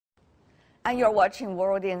And you're watching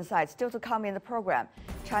World Insight. Still to come in the program,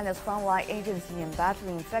 China's frontline agency in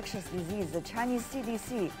battling infectious disease, the Chinese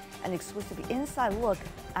CDC, an exclusive inside look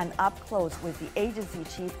and up close with the agency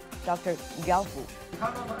chief, Dr. Gao Fu.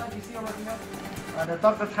 And the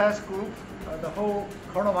Dr. Task Group, the whole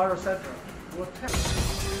coronavirus center will test.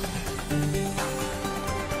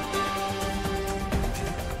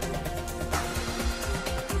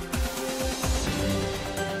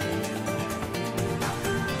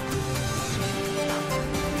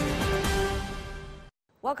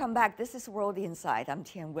 Welcome back. This is World Insight. I'm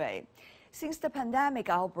Tian Wei. Since the pandemic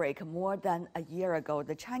outbreak more than a year ago,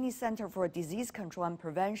 the Chinese Center for Disease Control and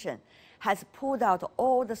Prevention has pulled out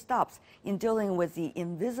all the stops in dealing with the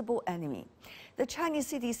invisible enemy. The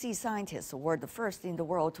Chinese CDC scientists were the first in the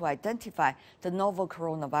world to identify the novel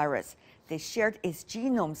coronavirus. They shared its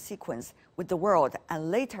genome sequence with the world and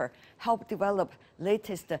later helped develop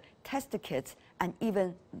latest test kits and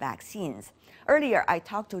even vaccines. Earlier, I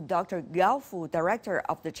talked to Dr. Gao Fu, director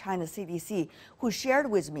of the China CDC, who shared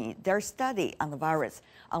with me their study on the virus,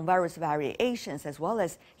 on virus variations, as well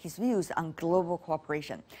as his views on global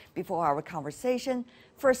cooperation. Before our conversation,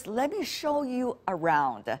 first let me show you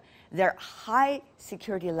around their high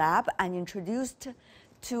security lab and introduce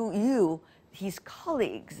to you his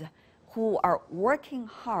colleagues who are working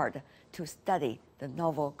hard to study the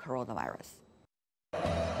novel coronavirus.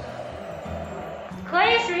 可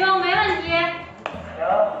以使用，没问题。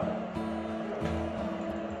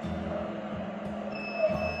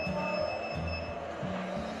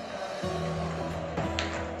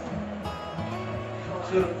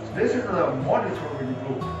So this is the monitoring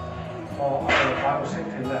group for our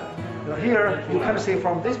biosafety lab. Now here you can see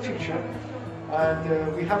from this picture,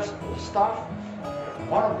 and we have staff.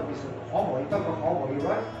 One of them is Hong Wei, Dr. Hong Wei,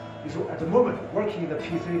 right? Is at the moment working in the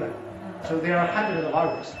P3 lab. So they are handling the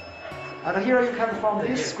virus. And here you can from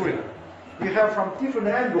this screen, we have from different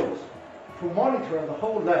angles to monitor the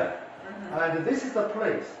whole lab. And this is the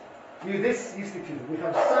place. With this institute, we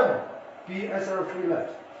have 7 BSL3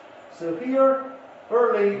 labs. So here,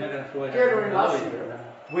 early January last year,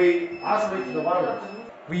 we isolated the virus.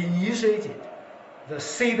 We initiated the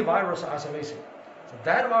seed virus isolation. So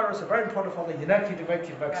that virus is very important for the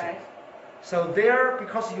inactivated vaccine. Right. So there,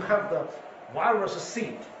 because you have the virus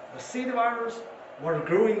seed, the seed virus was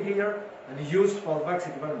growing here and used for the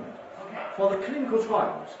vaccine development. Okay. For the clinical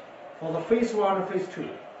trials, for the phase 1 and phase 2,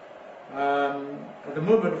 at the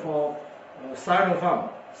moment for Sinopharm.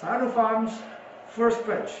 Sinopharm's first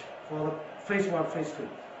batch for the phase 1, phase 2,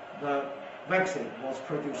 the vaccine was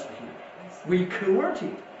produced here. We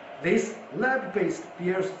converted this lab-based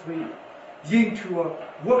BS3 into a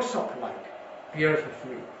workshop-like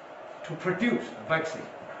BS3 to produce a vaccine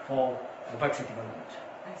for the vaccine development.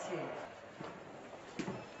 I see.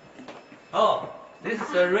 Oh, this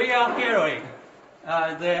is a real hero.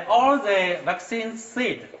 All the vaccine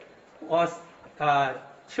seed was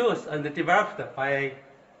chosen and developed by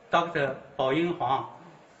Dr. Baoying Huang.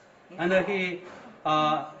 And he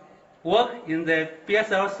worked in the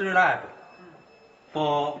BSL3 lab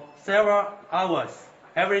for several hours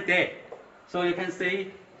every day. So you can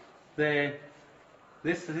see this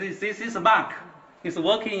is Mark. He's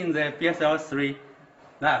working in the BSL3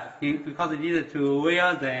 lab because he needed to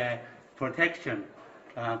wear the protection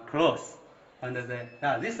clothes. And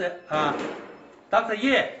this Dr.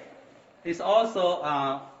 Ye is also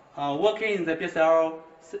working in the BSL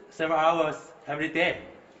several hours every day.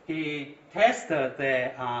 He tested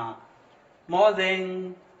the more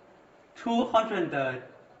than 200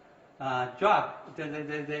 drug,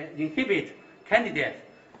 the inhibit candidate,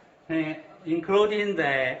 including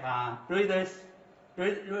the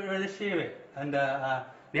Redesivir and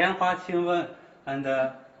Lianhua Qingwen and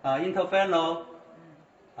interferon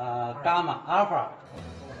gamma alpha.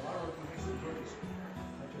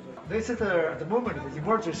 This is at the moment the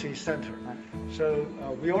emergency center. So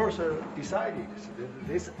we also decided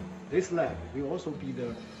this lab will also be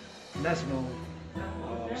the national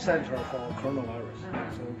center for coronavirus.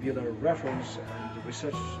 So it will be the reference and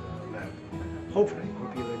research lab. Hopefully it will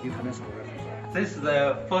be the international reference lab. This is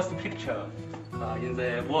the first picture in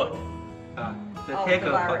the world.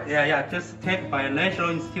 Just taken by National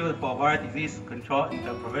Institute for Viral Disease Control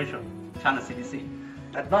and Prevention, China CDC.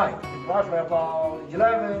 At night, roughly about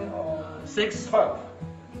 11 or 12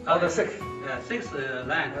 on the 6th. Yeah, 6th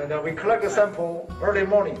land. And we collect the sample early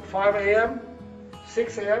morning, 5 a.m.,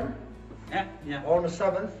 6 a.m. Yeah. On the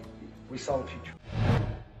 7th, we saw the picture.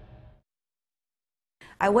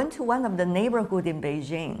 I went to one of the neighborhoods in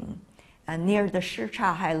Beijing, near the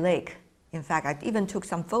Shichahai Lake. In fact, I even took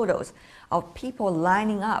some photos of people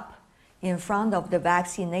lining up in front of the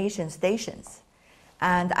vaccination stations.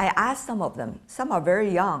 And I asked some of them, some are very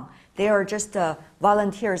young. They are just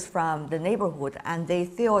volunteers from the neighborhood, and they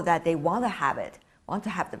feel that they want to have it, want to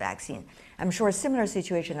have the vaccine. I'm sure a similar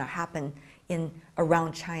situation will happen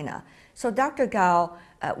around China. So Dr. Gao,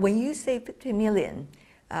 when you say 50 million,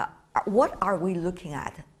 what are we looking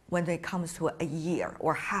at when it comes to a year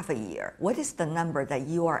or half a year? What is the number that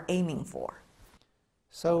you are aiming for?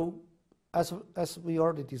 So as we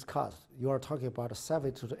already discussed, you are talking about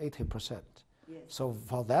 70 to 80%. Yes. So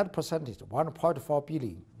for that percentage, 1.4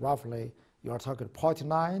 billion, roughly, you are talking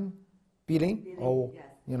 0.9 billion or yes.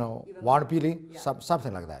 1 billion, yeah.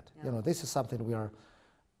 something like that. Yeah. This is something we are.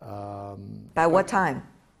 By what time?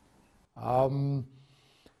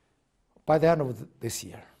 By the end of this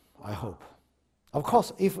year, I hope. Of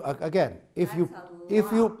course, if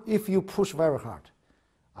you push very hard,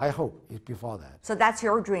 I hope it's before that. So that's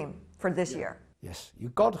your dream for this year? Yes, you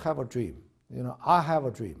got to have a dream. I have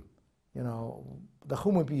a dream. The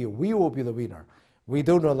human being, we will be the winner. We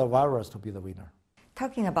don't know the virus to be the winner.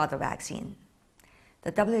 Talking about the vaccine,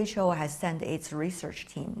 the WHO has sent its research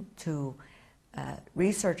team to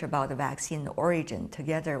research about the vaccine origin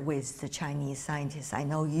together with the Chinese scientists. I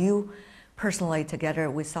know you personally, together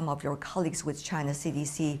with some of your colleagues with China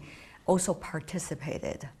CDC, also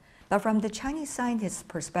participated. But from the Chinese scientists'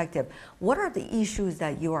 perspective, what are the issues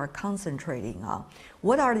that you are concentrating on?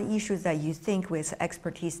 What are the issues that you think with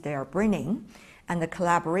expertise they are bringing and the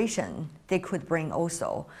collaboration they could bring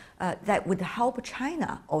also that would help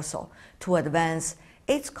China also to advance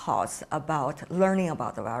its cause about learning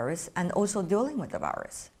about the virus and also dealing with the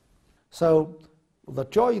virus? So the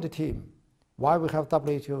joint team, why we have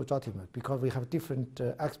WHO team? Because we have different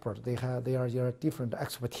experts. They are different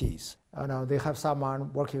expertise. They have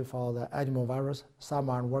someone working for the animal virus,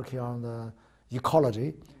 someone working on the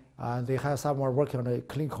ecology, and they have someone working on the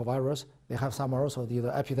clinical virus. They have someone also the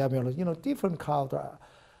epidemiology. Different kind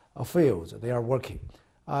of fields they are working.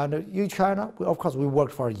 And in China, of course, we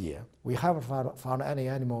worked for a year. We haven't found any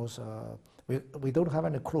animals. We don't have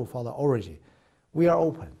any clue for the origin. We are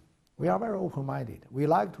open. We are very open-minded. We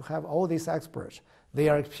like to have all these experts. They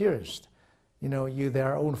are experienced, in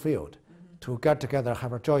their own field, to get together,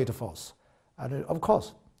 have a joint force. And of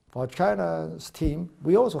course, for China's team,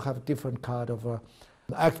 we also have different kind of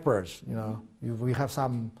experts. We have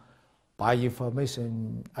some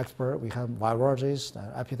bioinformation expert. We have virologists,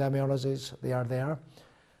 epidemiologists. They are there.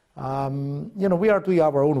 We are doing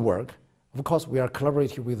our own work. Of course, we are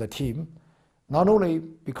collaborating with the team, not only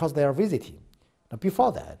because they are visiting. Now,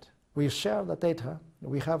 before that, we share the data.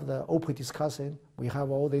 We have the open discussion. We have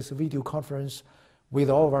all this video conference with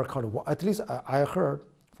all of our colleagues. At least I heard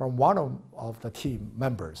from one of the team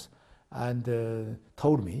members and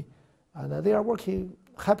told me, and they are working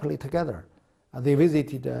happily together. And they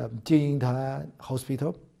visited Jinyingtan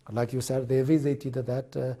Hospital. Like you said, they visited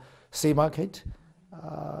that sea market,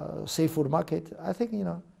 seafood market. I think,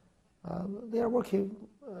 they are working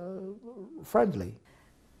friendly.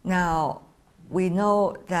 Now, we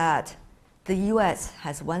know that the U.S.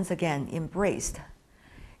 has once again embraced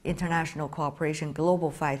international cooperation, global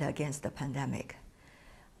fight against the pandemic.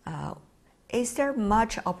 Is there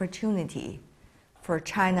much opportunity for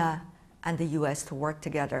China and the U.S. to work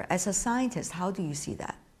together? As a scientist, how do you see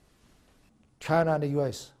that? China and the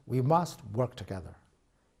U.S., we must work together.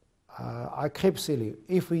 I keep saying,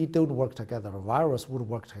 if we don't work together, the virus would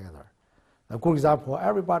work together. A good example,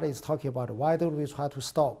 everybody is talking about why don't we try to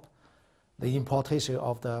stop the importation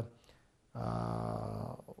of the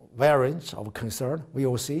variants of concern,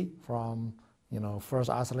 VOC, from, first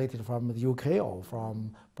isolated from the UK or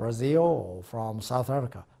from Brazil or from South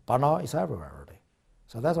Africa. But now it's everywhere already.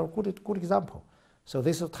 So that's a good example. So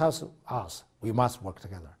this tells us we must work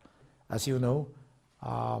together. As you know,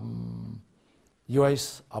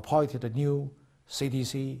 US appointed a new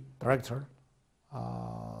CDC director,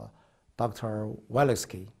 Dr.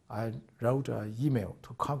 Walensky. I wrote an email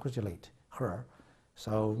to congratulate her.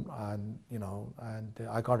 So, and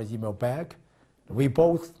I got an email back. We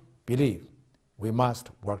both believe we must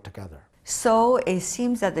work together. So it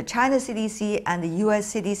seems that the China CDC and the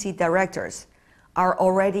US CDC directors are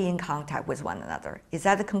already in contact with one another. Is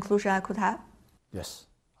that the conclusion I could have? Yes,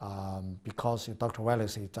 because Dr.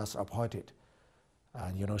 Walensky just appointed.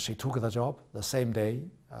 And she took the job the same day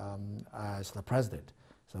as the president.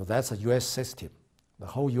 So that's a US system, the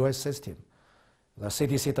whole US system. The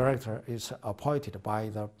CDC director is appointed by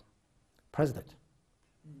the president.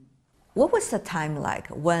 What was the time like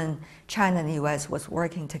when China and the US was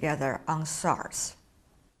working together on SARS?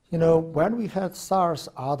 When we had SARS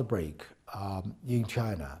outbreak in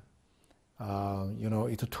China,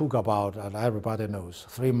 it took about, and everybody knows,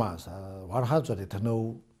 3 months, 100 to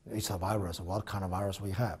no it's a virus, what kind of virus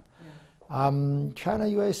we have.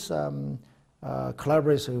 China-US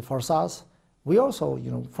collaboration for SARS, we also,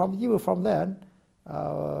 even from then,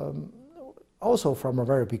 also from the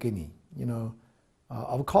very beginning,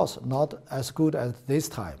 of course, not as good as this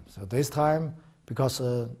time. So this time, because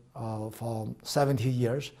for 70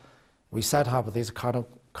 years, we set up this kind of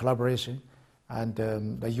collaboration, and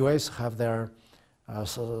the US have their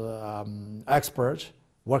experts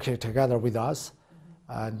working together with us,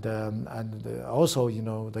 and also,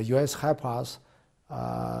 the US help us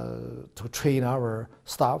to train our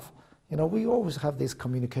staff. We always have these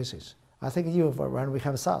communications. I think even when we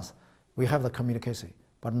have SARS, we have the communication,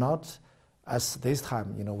 but not as this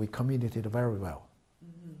time, we communicated very well.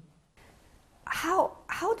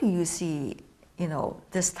 How do you see,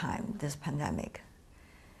 this time, this pandemic?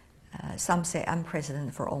 Some say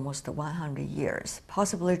unprecedented for almost 100 years,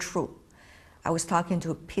 possibly true. I was talking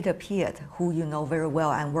to Peter Piet, who you know very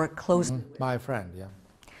well and work closely. My friend, yeah.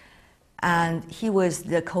 And he was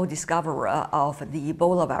the co-discoverer of the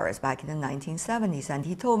Ebola virus back in the 1970s. And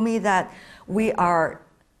he told me that we are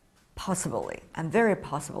possibly, and very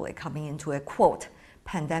possibly, coming into a, quote,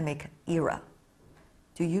 pandemic era.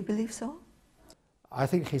 Do you believe so? I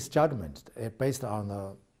think his judgment is based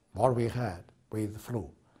on what we had with flu.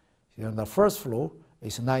 The first flu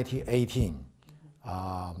is 1918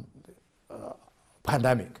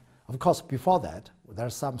 pandemic. Of course, before that,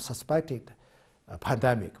 there's some suspected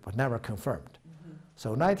pandemic, but never confirmed.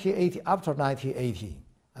 So 1980, after 1980,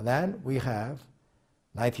 and then we have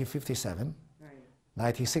 1957,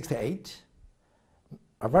 1968,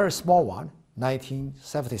 a very small one,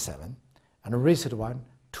 1977, and a recent one,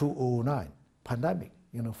 2009, pandemic,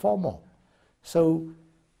 4 more. So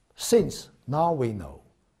since now we know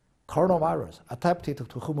coronavirus adapted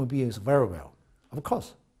to human beings very well, of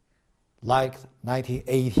course, like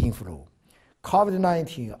 1918 flu.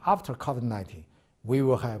 COVID-19, after COVID-19, we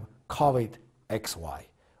will have COVID XY.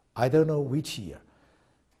 I don't know which year,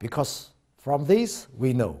 because from this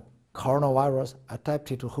we know coronavirus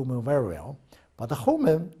adapted to human very well, but the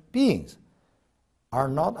human beings are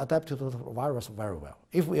not adapted to the virus very well.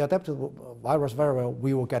 If we adapt to the virus very well,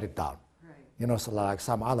 we will get it done. Right. So like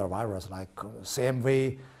some other virus, like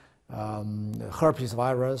CMV, herpes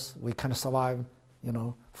virus, we can survive,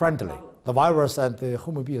 friendly. The virus and the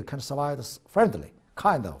human being can survive friendly,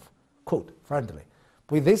 kind of, quote, friendly.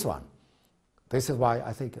 With this one, this is why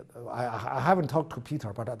I think, I haven't talked to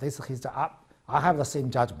Peter, but I have the same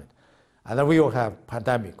judgment. And then we will have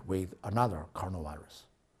pandemic with another coronavirus.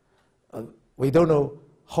 We don't know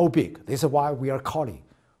how big. This is why we are calling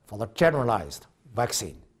for the generalized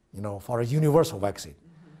vaccine, for a universal vaccine.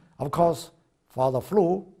 Of course, for the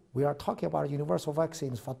flu, we are talking about universal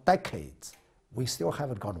vaccines for decades. We still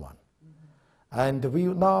haven't got one. And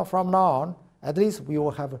from now on, at least we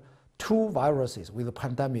will have 2 viruses with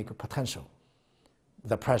pandemic potential,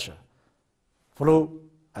 the pressure, flu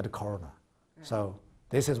and corona. So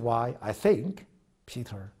this is why I think,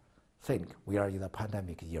 Peter, we are in the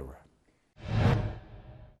pandemic era.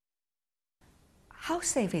 How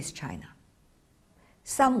safe is China?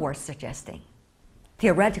 Some were suggesting,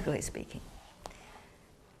 theoretically speaking,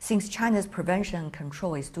 since China's prevention and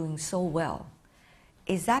control is doing so well,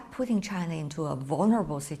 is that putting China into a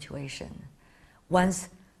vulnerable situation once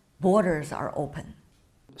borders are open?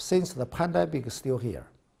 Since the pandemic is still here,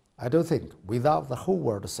 I don't think without the whole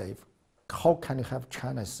world safe, how can you have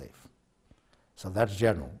China safe? So that's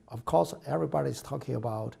general. Of course, everybody is talking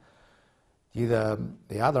about either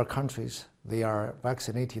the other countries, they are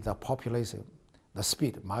vaccinated, the population, the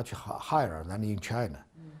speed much higher than in China.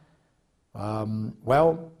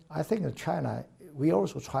 Well, I think in China, we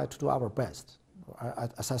also try to do our best.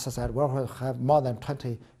 As I said, we will have more than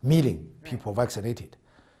 20 million people vaccinated.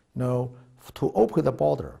 To open the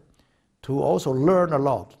border, to also learn a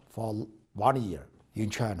lot for 1 year in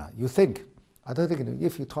China. I don't think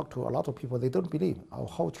if you talk to a lot of people, they don't believe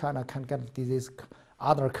how China can get disease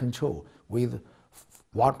under control with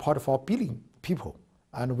 1.4 billion people,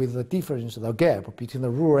 and with the difference, the gap between the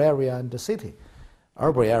rural area and the city,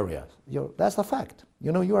 urban areas. That's the fact.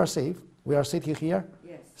 You are safe. We are sitting here.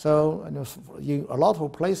 Yes. So in a lot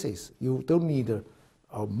of places, you don't need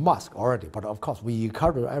a mask already. But of course, we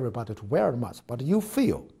encourage everybody to wear a mask. But you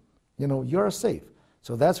feel, you are safe.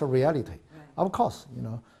 So that's a reality. Right. Of course,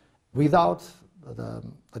 without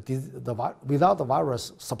without the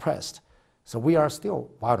virus suppressed, so we are still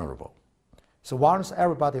vulnerable. So once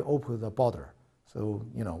everybody opens the border, so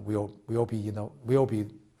we'll be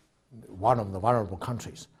one of the vulnerable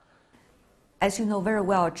countries. As you know very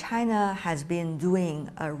well, China has been doing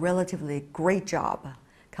a relatively great job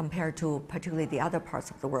compared to particularly the other parts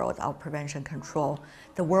of the world, our prevention control.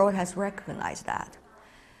 The world has recognized that.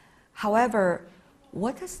 However,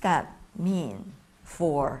 what does that mean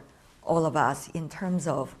for all of us in terms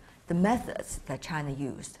of the methods that China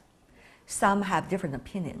used? Some have different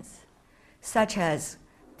opinions, such as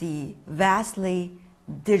the vastly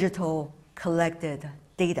digital collected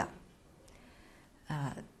data.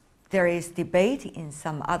 There is debate in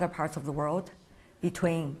some other parts of the world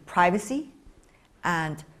between privacy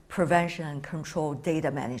and prevention and control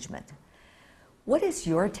data management. What is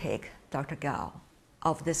your take, Dr. Gao,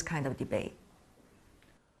 of this kind of debate?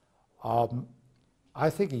 I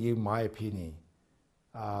think, in my opinion,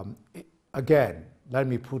 again, let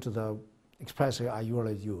me put the expression I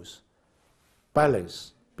usually use: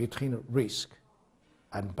 balance between risk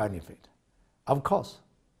and benefit. Of course,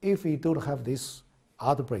 if we don't have this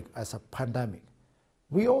outbreak as a pandemic,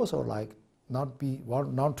 we also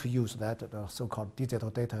want not to use that the so-called digital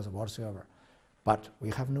data as whatsoever, but we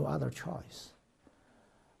have no other choice.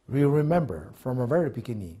 We remember from the very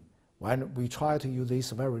beginning when we tried to use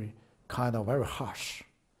this very harsh,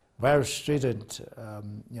 very stringent,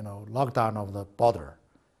 lockdown of the border.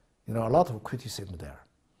 A lot of criticism there.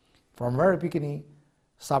 From the very beginning,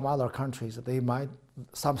 some other countries,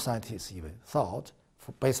 some scientists even thought,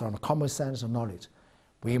 based on common sense and knowledge,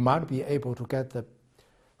 we might be able to get the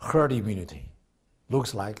herd immunity.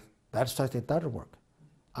 Looks like that strategy doesn't work.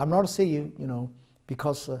 I'm not saying,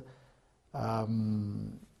 because, I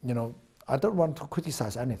don't want to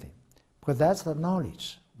criticize anything, because that's the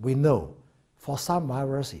knowledge. We know for some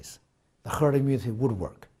viruses, the herd immunity would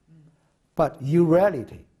work. But in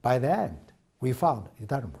reality, by the end, we found it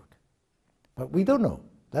doesn't work. But we don't know.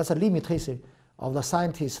 That's a limitation of the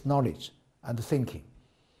scientists' knowledge and thinking.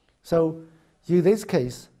 So in this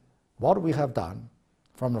case, what we have done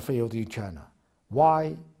from the field in China,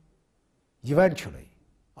 why eventually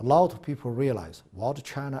a lot of people realize what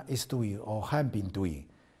China is doing or has been doing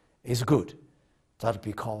is good. That's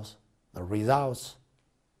because the results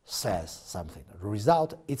says something. The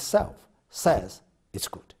result itself says it's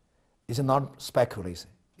good. It's not speculation.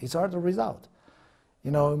 It's all the result.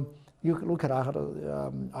 You look at, I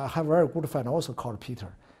have a very good friend also called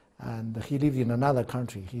Peter, and he lived in another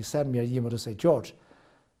country. He sent me an email to say, George,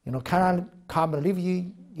 can I come and live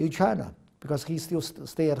in China? Because he still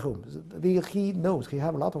stay at home. He knows, he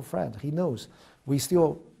have a lot of friends. He knows we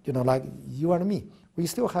still, like you and me, we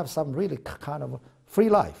still have some really kind of free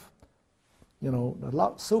life.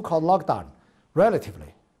 The so-called lockdown,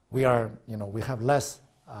 relatively, we are, we have less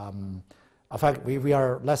we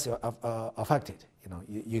are less affected,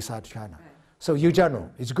 inside China. Right. So in general,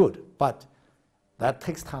 it's good, but that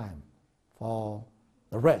takes time for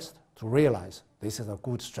the rest to realize this is a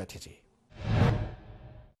good strategy.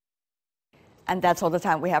 And that's all the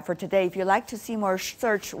time we have for today. If you'd like to see more,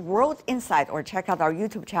 search World Insight or check out our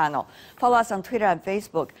YouTube channel. Follow us on Twitter and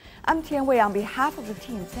Facebook. I'm Tian Wei on behalf of the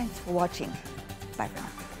team. Thanks for watching. Bye for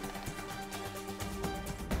now.